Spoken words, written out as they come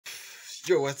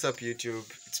Yo, what's up YouTube?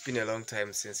 It's been a long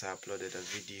time since I uploaded a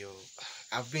video.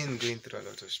 I've been going through a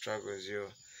lot of struggles, yo.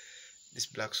 This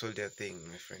black soldier thing,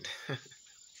 my friend.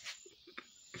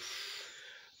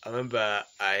 I remember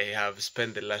I have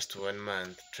spent the last 1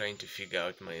 month trying to figure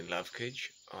out my love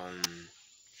cage.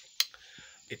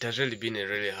 It has really been a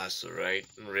really hassle, right?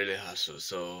 Really hassle.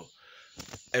 So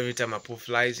every time I put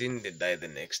flies in, they die the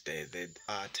next day. They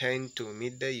 10 to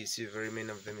midday, you see very many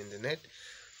of them in the net.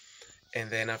 And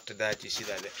then after that you see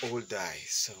that they all die.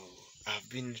 So I've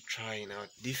been trying out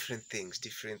different things.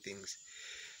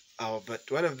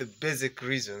 But one of the basic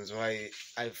reasons why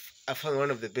I found one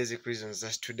of the basic reasons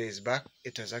just 2 days back,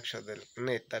 it was actually the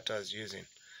net that I was using.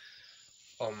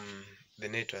 The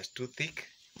net was too thick.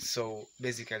 So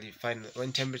basically you find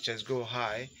when temperatures go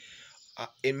high,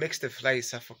 it makes the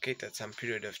flies suffocate at some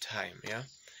period of time. Yeah,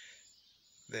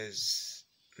 there's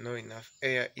no enough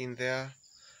air in there,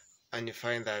 and you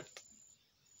find that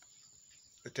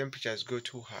the temperatures go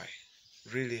too high,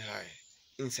 really high,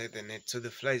 inside the net, so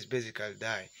the flies basically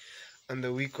die, and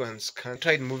the weak ones can. I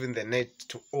tried moving the net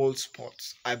to all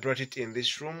spots. I brought it in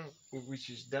this room, which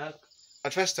is dark.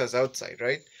 At first I was outside,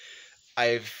 right?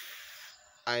 I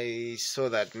saw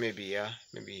that maybe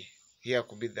here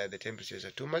could be that the temperatures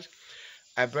are too much.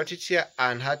 I brought it here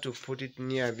and had to put it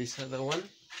near this other one.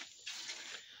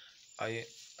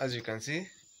 As you can see,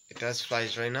 it has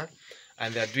flies right now,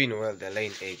 and they're doing well. They're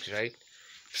laying eggs, right?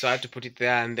 So I had to put it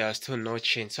there, and there was still no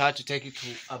change. So I had to take it to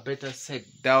a better set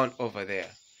down over there.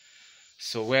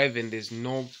 So where even there's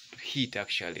no heat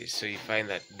actually. So you find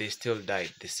that they still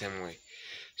died the same way.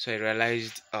 So I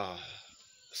realized,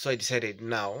 so I decided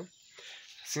now,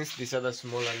 since this other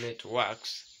smaller net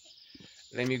works,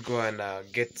 let me go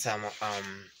and get some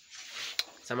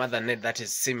other net that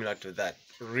is similar to that,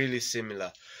 really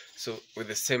similar. So with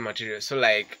the same material. So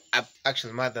like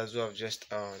actual mothers who have just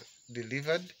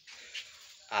delivered.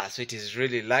 So it is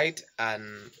really light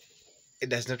and it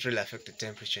does not really affect the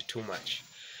temperature too much.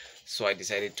 So I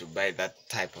decided to buy that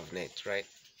type of net, right?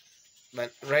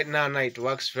 But right now it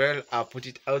works well. I'll put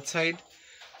it outside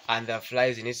and there are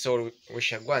flies in it, so we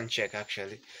shall go and check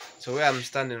actually. So where I'm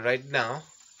standing right now,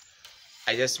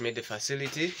 I just made a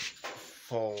facility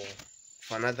for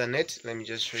another net. Let me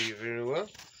just show you very well.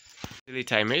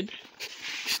 Facility I made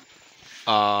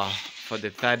for the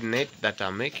third net that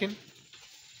I'm making,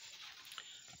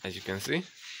 as you can see.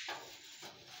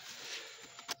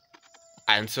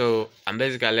 And so I'm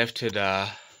basically left with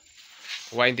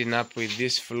winding up with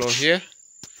this floor here,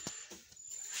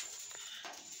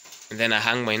 and then I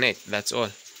hang my net. That's all.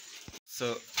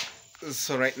 So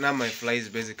right now my flies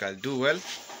basically do well.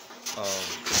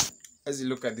 As you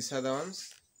look at these other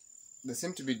ones, there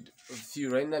seem to be a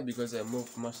few right now because I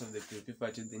moved most of the paper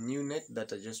to the new net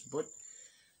that I just bought.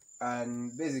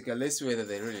 And basically, let's see whether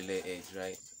they really lay eggs,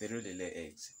 right? They really lay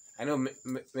eggs. I know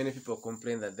many people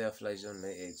complain that their flies don't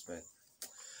lay eggs, but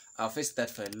I faced that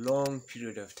for a long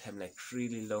period of time, like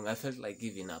really long. I felt like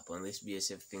giving up on this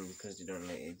BSF thing because they don't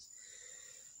lay eggs.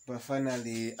 But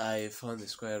finally, I found the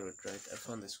square root, right? I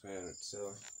found the square root.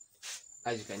 So,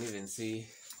 as you can even see,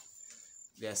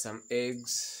 there are some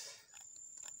eggs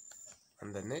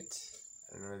on the net.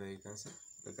 I don't know whether you can see.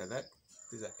 Look at that.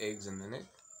 These are eggs on the net.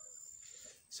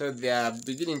 So they are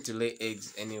beginning to lay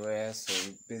eggs anywhere. So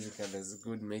basically, there's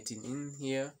good mating in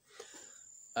here,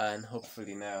 and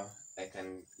hopefully now I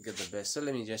can get the best. So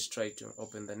let me just try to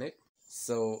open the net.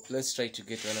 So let's try to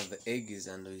get one of the eggs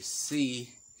and we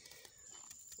see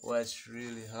what's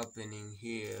really happening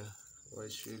here.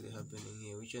 Which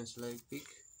one should I pick?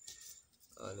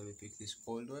 Let me pick this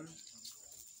old one.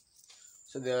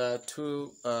 So there are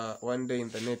two one day in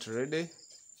the net already,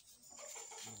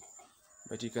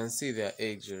 but you can see there are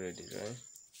eggs already, right?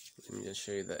 Let me just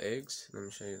show you the eggs.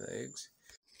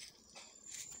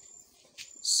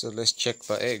 So let's check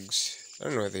the eggs. I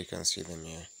don't know whether you can see them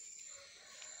here.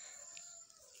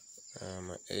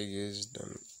 My egg is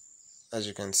done. As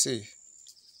you can see,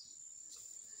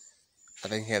 I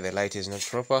think here the light is not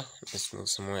proper. Let's move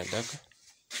somewhere darker.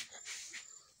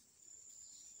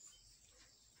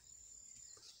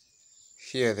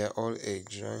 Here they're all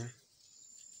eggs, right?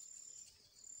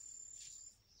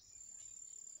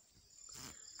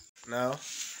 Now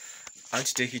I want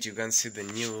to take you to go and see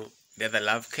the other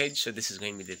love cage. So this is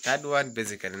going to be the third one.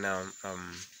 Basically now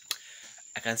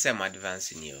I can say I'm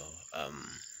advancing here.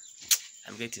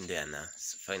 I'm getting there now.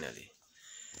 So finally.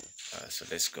 So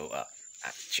let's go up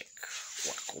and check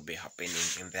what could be happening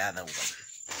in the other one.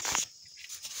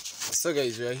 So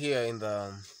guys, we are here in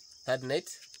the third net.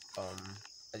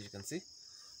 As you can see.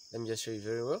 Let me just show you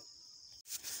very well.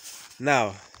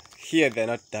 Now here they're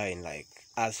not dying like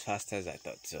as fast as I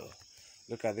thought. So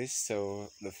Look at this. So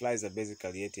the flies are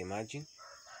basically yet emerging,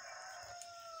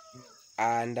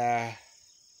 and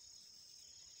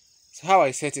so how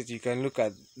I set it, you can look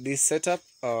at this setup.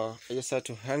 I just had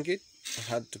to hang it. I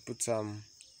had to put some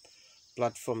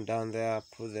platform down there,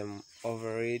 put them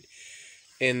over it,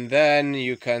 and then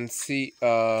you can see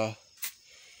this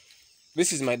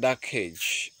is my dark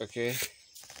cage. Okay,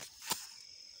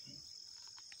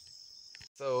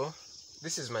 so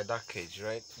this is my dark cage,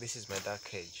 right? This is my dark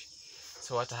cage.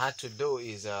 So what I had to do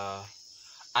is I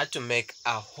had to make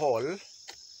a hole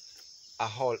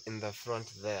in the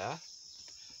front there,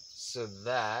 so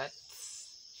that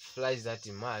flies that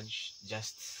emerge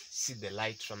just see the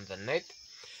light from the net.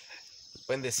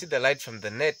 When they see the light from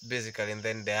the net, basically, and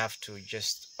then they have to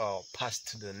just pass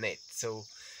to the net. So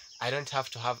I don't have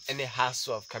to have any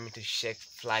hassle of coming to shake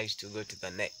flies to go to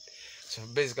the net. So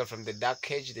basically, from the dark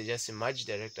cage, they just emerge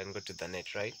direct and go to the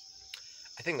net, right?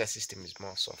 I think the system is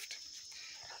more soft.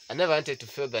 I never wanted to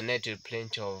fill the net with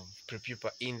plenty of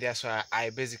prepupa in there, so I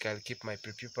basically keep my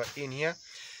prepupa in here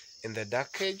in the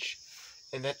dark cage,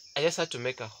 and then I just had to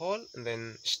make a hole and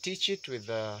then stitch it with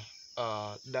the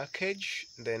dark cage.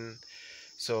 Then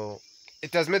so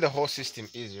it has made the whole system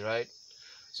easy, right?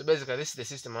 So basically, this is the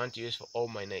system I want to use for all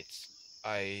my nets.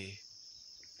 I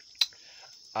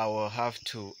will have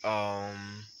to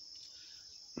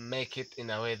make it in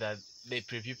a way that the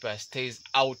prepupa stays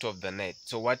out of the net.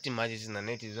 So what emerges in the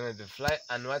net is only the fly,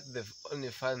 and what they've only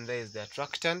found there is the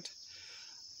attractant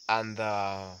and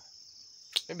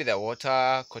maybe the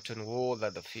water, cotton wool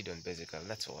that they feed on, basically.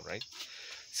 That's all, right?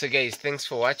 So guys, thanks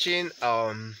for watching.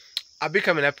 I'll be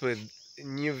coming up with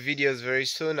new videos very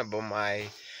soon about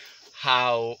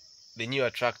how the new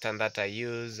attractant that I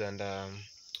use, and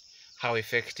how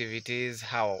effective it is,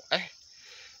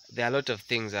 there are a lot of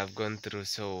things I've gone through.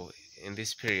 So in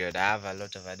this period, I have a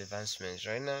lot of advancements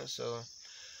right now, so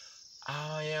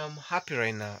I am happy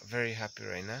right now, very happy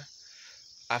right now.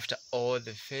 After all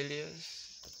the failures,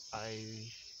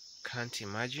 I can't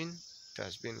imagine. It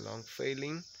has been long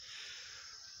failing,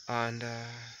 and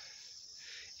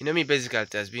you know me, basically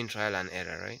it has been trial and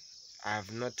error, right? I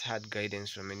have not had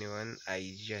guidance from anyone.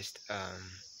 I just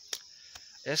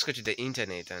go to the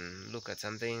internet and look at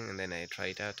something, and then I try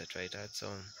it out. So,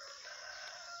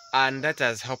 and that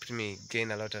has helped me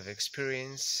gain a lot of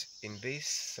experience in this.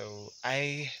 So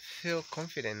I feel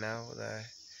confident now that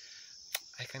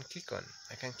I can kick on,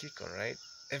 right?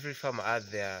 Every farmer out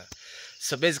there.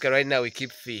 So basically right now we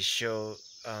keep fish. So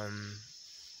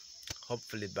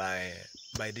hopefully by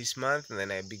this month, and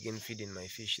then I begin feeding my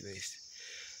fish this.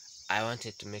 I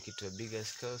wanted to make it to a bigger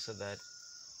scale so that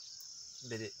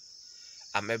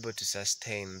I'm able to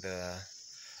sustain the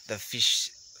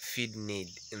fish feed need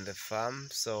in the farm.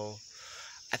 So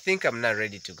I think I'm not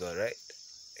ready to go, right?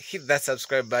 Hit that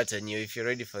subscribe button. If you're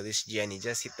ready for this journey,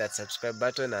 just hit that subscribe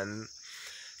button and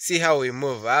see how we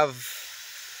move. I've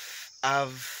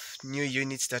new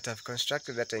units that I've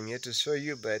constructed that I'm here to show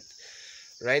you, but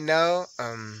right now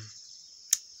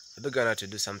we're gonna to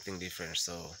do something different.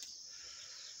 So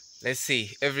let's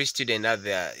see. Every student out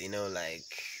there,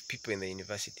 like people in the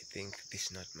university think this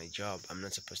is not my job, I'm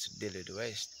not supposed to deal with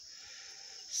waste.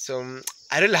 So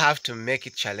I really have to make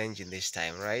it challenging this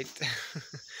time, right?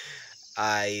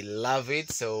 I love it,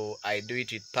 so I do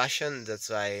it with passion. That's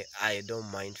why I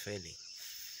don't mind failing.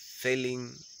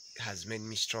 Failing has made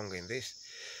me stronger in this.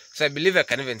 So I believe I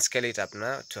can even scale it up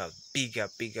now to a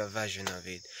bigger version of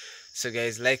it. So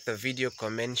guys, like the video,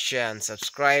 comment, share, and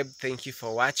subscribe. Thank you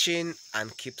for watching,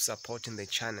 and keep supporting the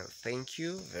channel. Thank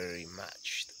you very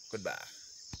much. Goodbye.